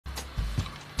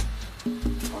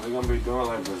They're gonna be doing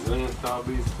like Brazilian style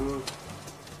beats too.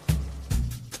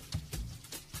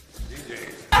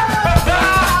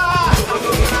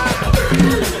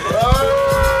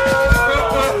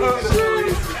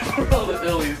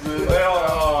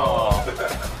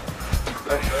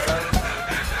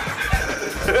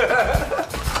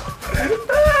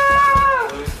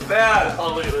 Bad.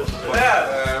 I'll look at this.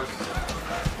 Bad.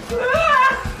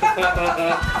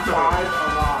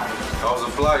 How was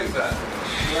the flight?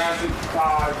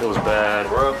 It was bad.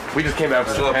 We just came back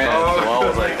from Japan, so I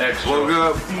was like extra. Woke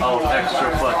up. I was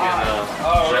extra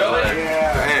fucking jet lag.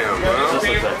 Damn, bro. Just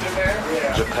like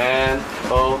Japan.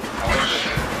 Oh.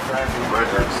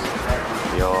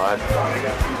 Yo, I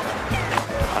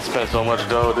spent so much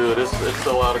dough, dude. It's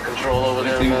so out of control over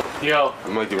there, man. Yo.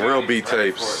 I'm making real beat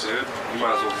tapes. I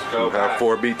have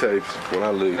 4 beat tapes when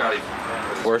I leave.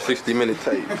 4 60-minute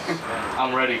tapes.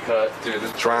 I'm ready, cut. Dude,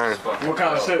 trying. What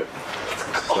kind of shit?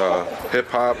 Hip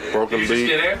hop, broken beat.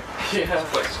 Yeah.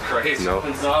 That's crazy. No,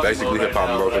 basically hip hop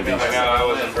and broken beats. Yeah, I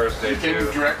was the first day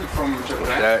too. Directly from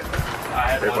Japan. That,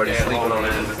 everybody's sleeping on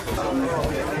it.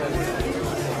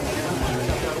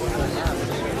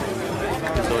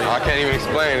 I can't even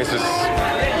explain. It's just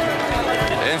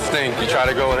instinct. You try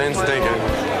to go with instinct, and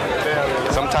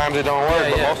sometimes it don't work,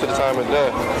 but most of the time it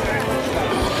does.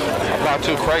 I bought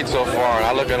 2 crates so far, and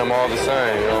I look at them all the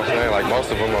same. You know what I'm saying? Like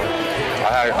most of them are.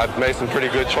 I've made some pretty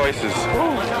good choices.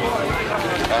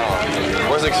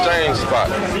 Where's the exchange spot?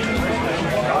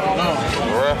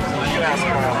 Where?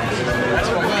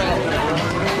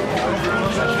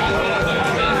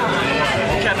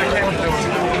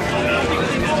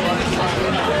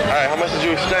 Alright, how much did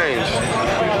you exchange?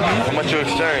 How much you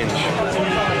exchange?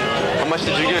 How much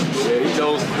did you get? He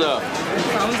knows stuff.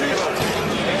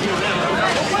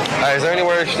 Alright, is there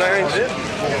anywhere to exchange? Is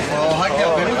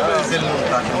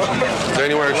there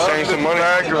anywhere to exchange some money?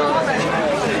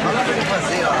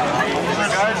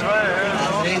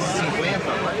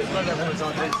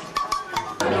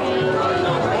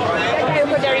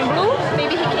 Over there in blue,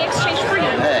 maybe he can exchange for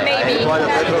you. Maybe.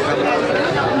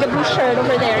 The blue shirt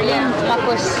over there, yeah.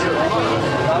 Marcos.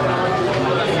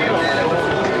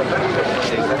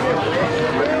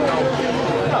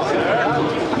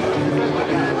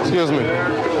 Excuse me.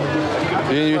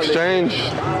 Did you exchange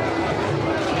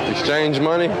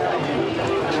money?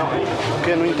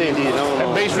 Que não entendi, não.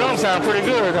 That bass drum sound pretty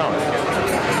good, don't it?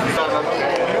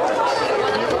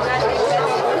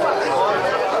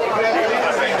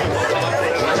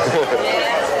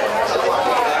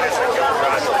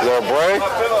 Is there a break?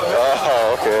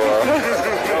 Oh, okay.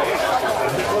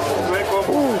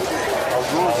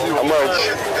 How much?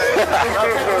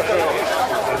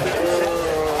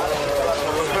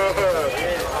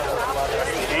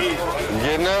 You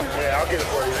getting up? Yeah, I'll get it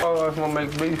for you. Oh, I just want to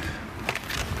make beats.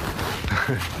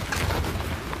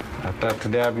 I thought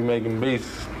today I'd be making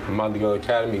beats. I'm about to go to the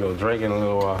academy, go drink in a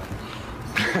little while.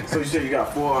 So you said you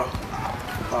got 4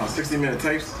 60-minute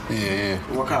tapes? Yeah.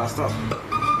 What kind of stuff?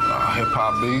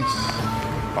 Hip-hop beats,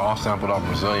 all sampled off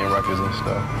Brazilian records and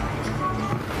stuff.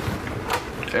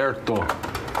 Erto.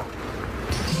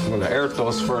 One of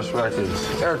Erto's first records.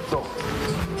 Erto.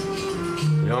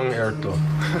 Young Erto.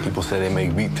 People say they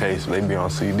make beat tapes, but they be on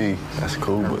CD. That's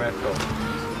cool, but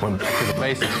went back to the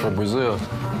basics for Brazil.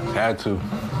 Had to.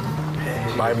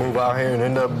 Might move out here and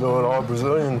end up doing all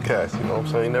Brazilian cats, you know what I'm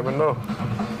saying? You never know.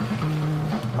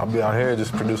 I'll be out here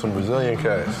just producing Brazilian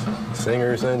cats,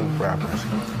 singers and rappers.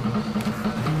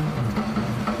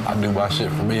 I do my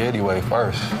shit for me anyway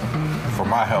first, for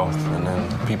my health, and then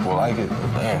people like it.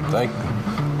 Damn, thank you.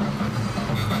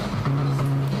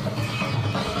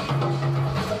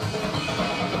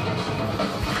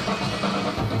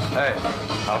 Hey,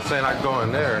 I was saying I can go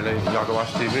in there and then y'all can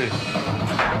watch TV.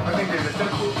 I think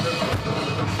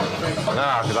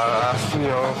Nah, cause I you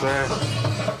know what I'm saying?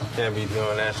 Can't be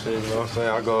doing that shit, you know what I'm saying?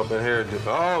 I go up in here and do,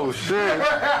 oh shit!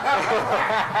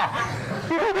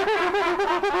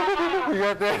 You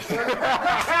got that shit?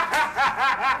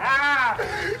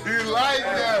 You like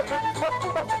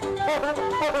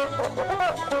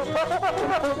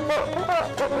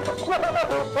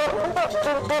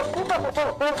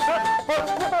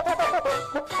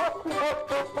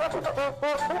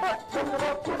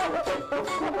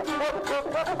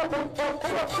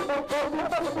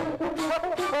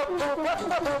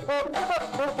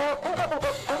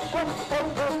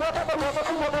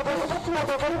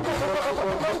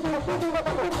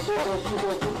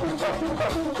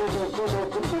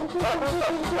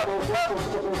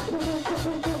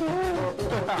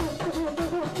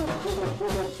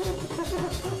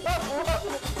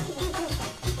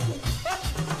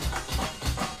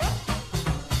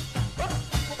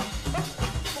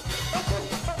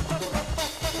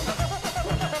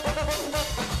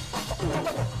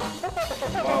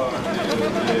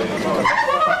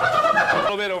A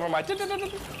little bit over my.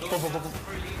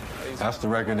 That's the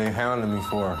record they hounded me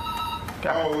for.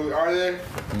 Oh, are they?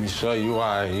 Let me show you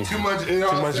why. Too much, Too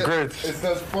much grits. It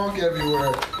says funk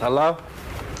everywhere. Hello?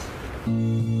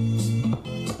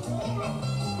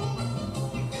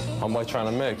 How much trying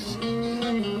to mix?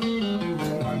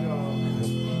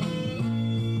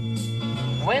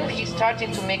 When he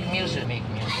started to make music.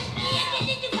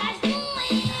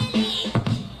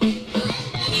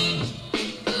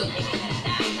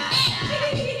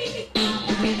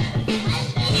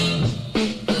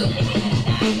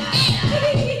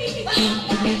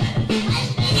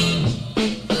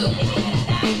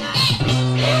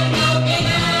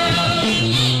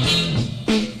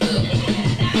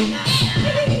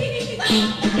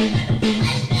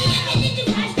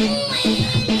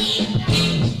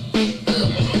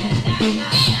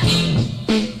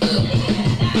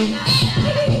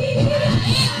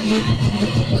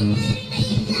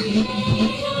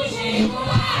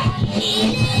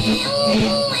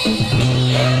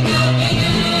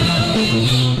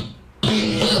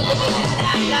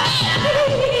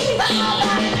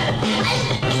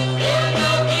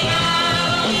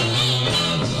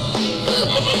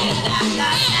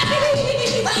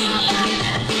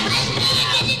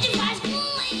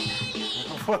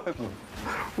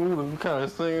 What kind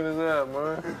of singing is that,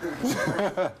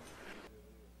 man?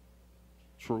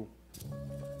 True.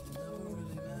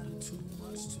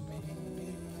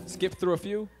 Skip through a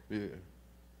few. Yeah.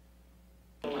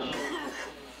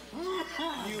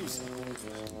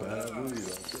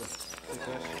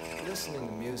 Listening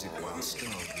to music while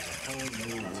stoned is a whole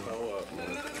new world.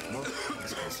 Most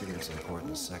people consider its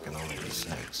importance second only to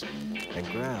sex, and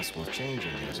grasp will change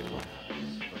your music life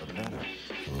for the better.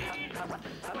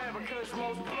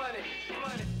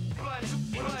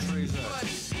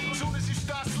 As soon as you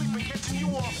start sleeping, catching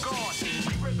you off guard.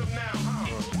 Rhythm now, huh?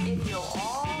 If you'll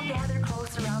all gather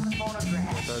close around the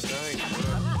phonograph. That thing.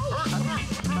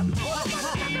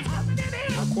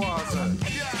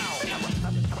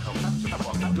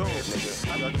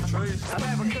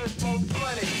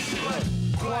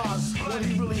 Quaz, when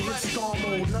he really hits star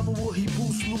mode, never will he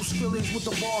boost loose feelings with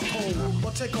the barcode.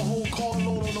 Or take a whole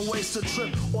carload on a wasted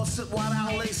trip, or sit wide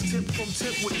out lace tip from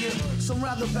tip with you. Some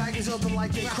rather baggage of them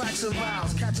like they cracks and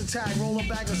vows. Catch a tag, roll a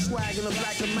bag of swag in a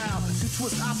black and mouth. You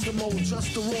twist optimal,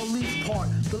 just the raw leaf part.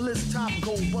 The list top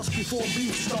go, bust before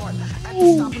beef start. At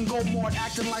the stop and go mart,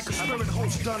 acting like a spirit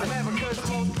host done it.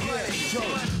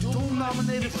 Yeah, Doom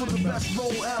nominated for the best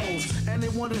role L's, and they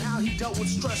wondered how he dealt with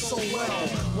stress so well.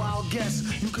 Wild guess,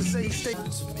 you could say he stayed.